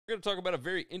we're going to talk about a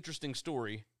very interesting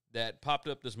story that popped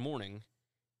up this morning.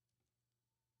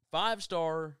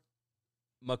 5-star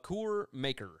Makur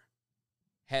Maker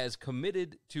has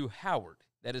committed to Howard.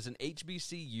 That is an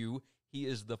HBCU. He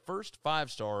is the first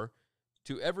 5-star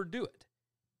to ever do it.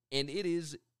 And it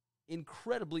is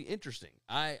incredibly interesting.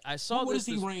 I saw what this.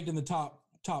 What is he ranked in the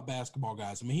top basketball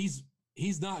guys? I mean,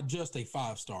 he's not just a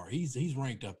 5-star. He's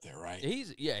ranked up there, right?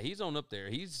 He's on up there.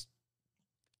 He's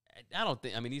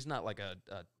not like a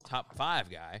top 5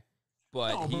 guy,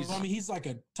 but he's like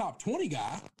a top 20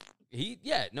 guy.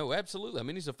 Absolutely. I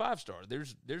mean, he's a 5-star.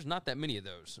 There's not that many of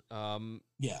those.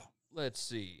 Let's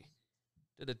see.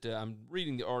 I'm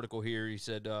reading the article here. He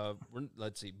said,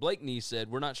 Blakeney said,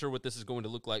 we're not sure what this is going to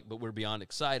look like, but we're beyond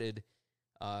excited.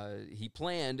 He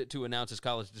planned to announce his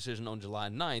college decision on July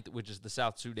 9th, which is the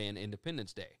South Sudan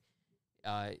Independence Day.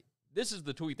 This is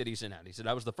the tweet that he sent out. He said,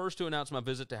 I was the first to announce my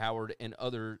visit to Howard, and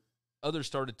others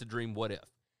started to dream what if.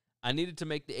 I needed to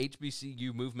make the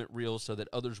HBCU movement real so that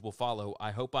others will follow.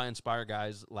 I hope I inspire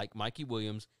guys like Mikey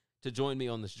Williams to join me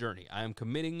on this journey. I am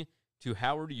committing to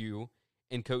Howard U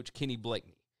and Coach Kenny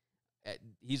Blakeney.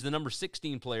 He's the number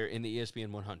 16 player in the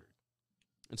ESPN 100.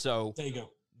 And so there you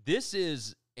go. This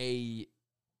is a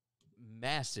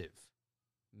massive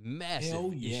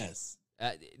Hell issue. Yes.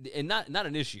 And not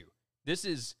an issue. This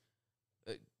is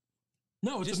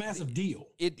no, it's a massive deal.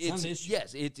 It's not an issue.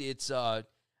 Yes, it's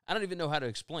I don't even know how to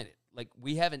explain it. Like,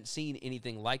 we haven't seen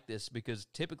anything like this because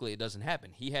typically it doesn't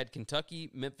happen. He had Kentucky,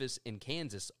 Memphis, and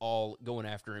Kansas all going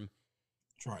after him.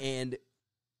 That's right.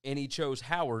 And he chose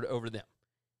Howard over them.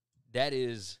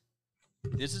 This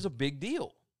is a big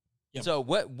deal. Yep. So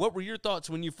what were your thoughts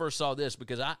when you first saw this?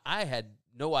 Because I had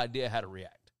no idea how to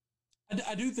react.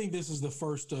 I do think this is the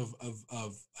first of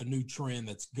a new trend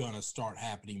that's going to start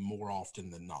happening more often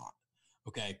than not.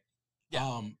 Okay.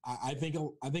 Yeah. I think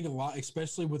a lot,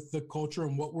 especially with the culture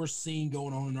and what we're seeing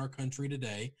going on in our country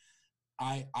today,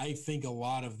 I think a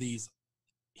lot of these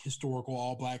historical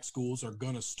all-black schools are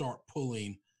going to start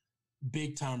pulling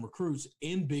big-time recruits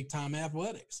in big-time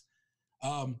athletics.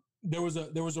 There was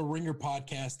a Ringer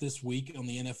podcast this week on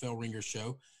the NFL Ringer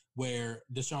show where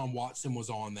Deshaun Watson was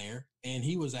on there, and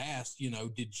he was asked,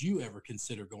 did you ever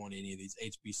consider going to any of these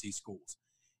HBC schools?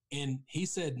 And he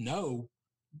said no.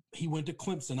 He went to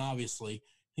Clemson, obviously.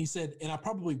 He said, and I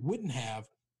probably wouldn't have,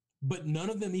 but none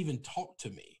of them even talked to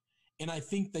me. And I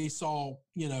think they saw,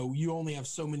 you only have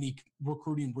so many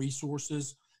recruiting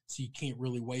resources, so you can't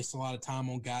really waste a lot of time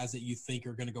on guys that you think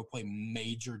are going to go play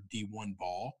major D1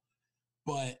 ball.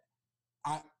 But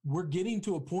we're getting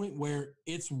to a point where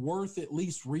it's worth at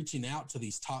least reaching out to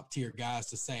these top-tier guys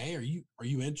to say, hey, are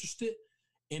you interested?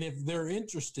 And if they're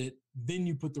interested, then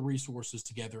you put the resources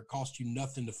together. It costs you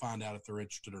nothing to find out if they're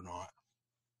interested or not.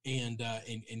 And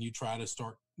you try to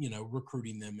start,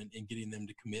 recruiting them and getting them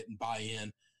to commit and buy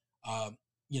in,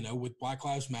 with Black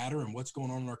Lives Matter and what's going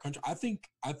on in our country. I think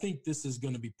this is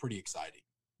going to be pretty exciting.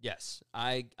 Yes.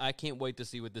 I can't wait to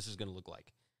see what this is going to look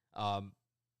like.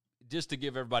 Just to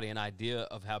give everybody an idea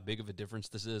of how big of a difference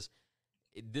this is,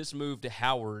 this move to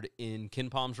Howard in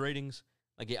KenPom's ratings,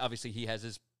 obviously he has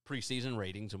his preseason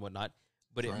ratings and whatnot,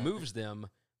 but it moves them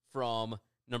from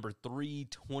number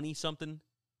 320-something.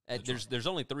 There's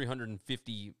only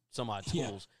 350 some odd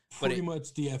schools. Pretty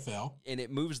much DFL. And it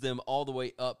moves them all the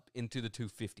way up into the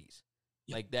 250s.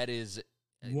 Yep. That is...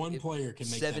 One player can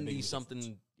make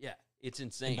 70-something. Yeah, it's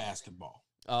insane. In basketball.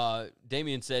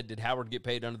 Damian said, did Howard get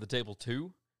paid under the table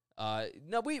too?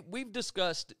 No, we've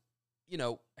discussed,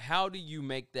 how do you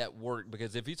make that work?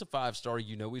 Because if he's a 5-star,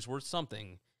 he's worth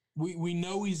something. We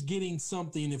know he's getting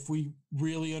something if we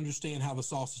really understand how the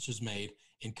sausage is made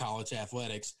in college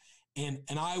athletics. And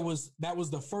that was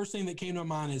the first thing that came to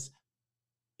mind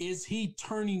is he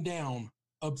turning down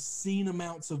obscene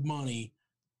amounts of money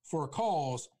for a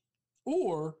cause?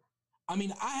 Or, I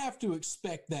have to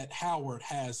expect that Howard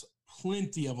has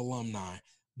plenty of alumni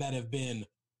that have been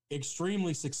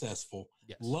extremely successful,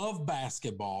 love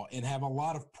basketball, and have a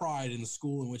lot of pride in the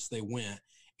school in which they went.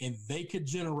 And they could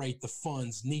generate the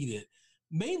funds needed,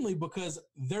 mainly because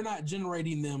they're not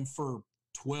generating them for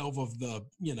 12 of the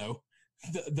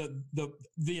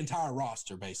entire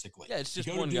roster, basically. Yeah, it's just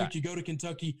you go one to Duke, guy. You go to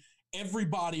Kentucky,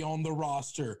 everybody on the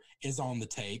roster is on the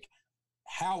take.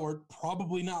 Howard,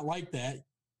 probably not like that.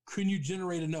 Can you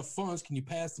generate enough funds? Can you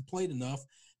pass the plate enough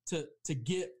to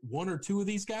get one or two of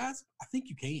these guys? I think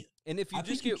you can. And if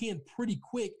you can pretty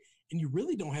quick, and you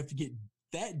really don't have to get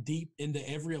that deep into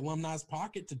every alumni's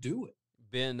pocket to do it.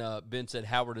 Ben said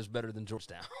Howard is better than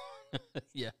Georgetown.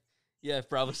 Yeah,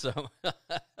 probably so.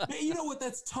 You know what?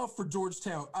 That's tough for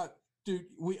Georgetown. Dude,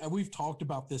 we've talked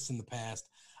about this in the past.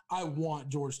 I want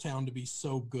Georgetown to be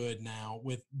so good now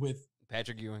with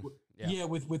Patrick Ewing.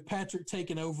 With Patrick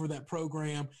taking over that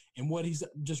program and what he's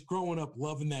just growing up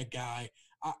loving that guy.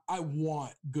 I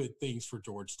want good things for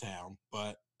Georgetown,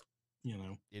 but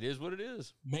it is what it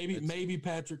is. Maybe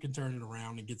Patrick can turn it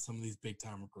around and get some of these big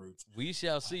time recruits. We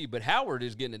shall see. But Howard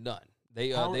is getting it done. They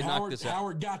knocked this out.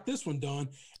 Howard got this one done,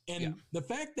 and the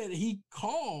fact that he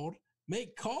called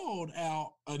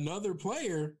out another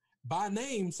player by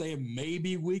name, saying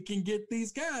maybe we can get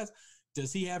these guys.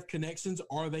 Does he have connections?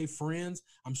 Are they friends?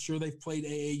 I'm sure they've played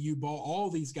AAU ball. All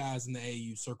these guys in the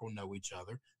AAU circle know each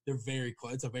other. They're very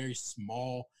close. It's a very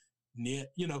small knit.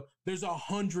 There's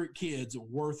 100 kids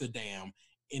worth a damn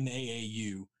in the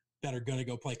AAU that are going to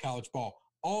go play college ball.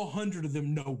 All 100 of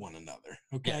them know one another.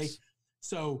 Okay. Yes.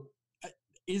 So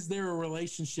is there a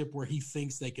relationship where he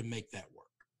thinks they can make that work?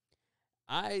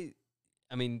 I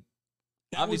mean,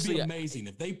 that would be amazing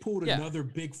if they pulled another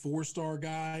big 4-star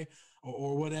guy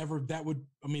or whatever. That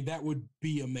would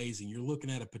be amazing. You're looking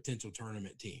at a potential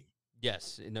tournament team.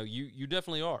 Yes, you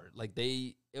definitely are. Like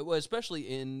especially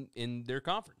in their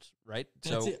conference, right?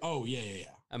 That's it. Oh yeah.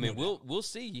 I mean, we'll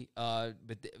see.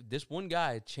 But this one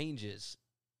guy changes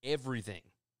everything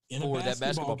in a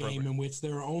basketball game in which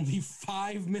there are only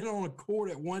 5 men on a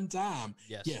court at one time.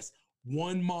 Yes,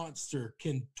 one monster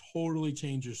can totally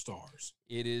change your stars.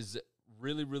 It is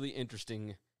really, really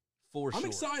interesting. I'm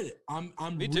excited. I'm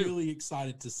really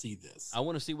excited to see this. I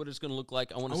want to see what it's going to look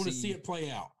like. I want to see it play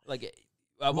out. Like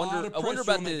I wonder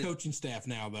about the coaching staff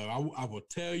now, though. I will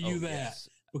tell you that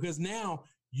because now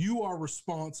you are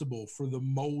responsible for the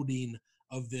molding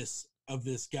of this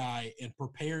guy and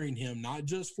preparing him not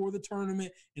just for the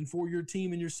tournament and for your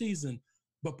team and your season,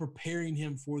 but preparing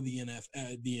him for the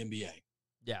NBA.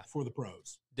 Yeah, for the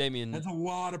pros. Damian, that's a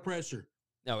lot of pressure.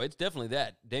 No, it's definitely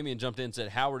that. Damian jumped in and said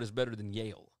Howard is better than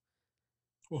Yale.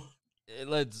 Well,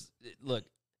 let's look.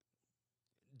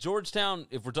 Georgetown,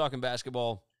 if we're talking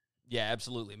basketball, yeah,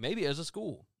 absolutely. Maybe as a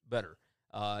school, better.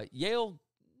 Yale's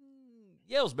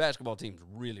basketball team's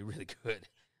really, really good.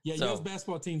 Yeah, Yale's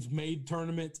basketball team's made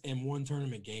tournaments and won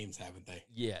tournament games, haven't they?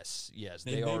 Yes.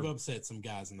 They've upset some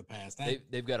guys in the past.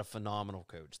 They've got a phenomenal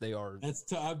coach. They are. That's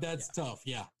tough.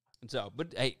 Yeah. And so,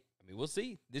 but hey, I mean, we'll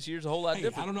see. This year's a whole lot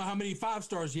different. I don't know how many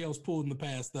 5-stars Yale's pulled in the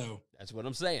past, though. That's what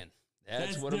I'm saying.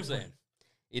 That's what I'm saying.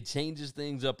 It changes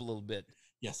things up a little bit.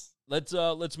 Yes.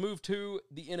 Let's move to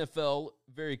the NFL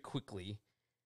very quickly.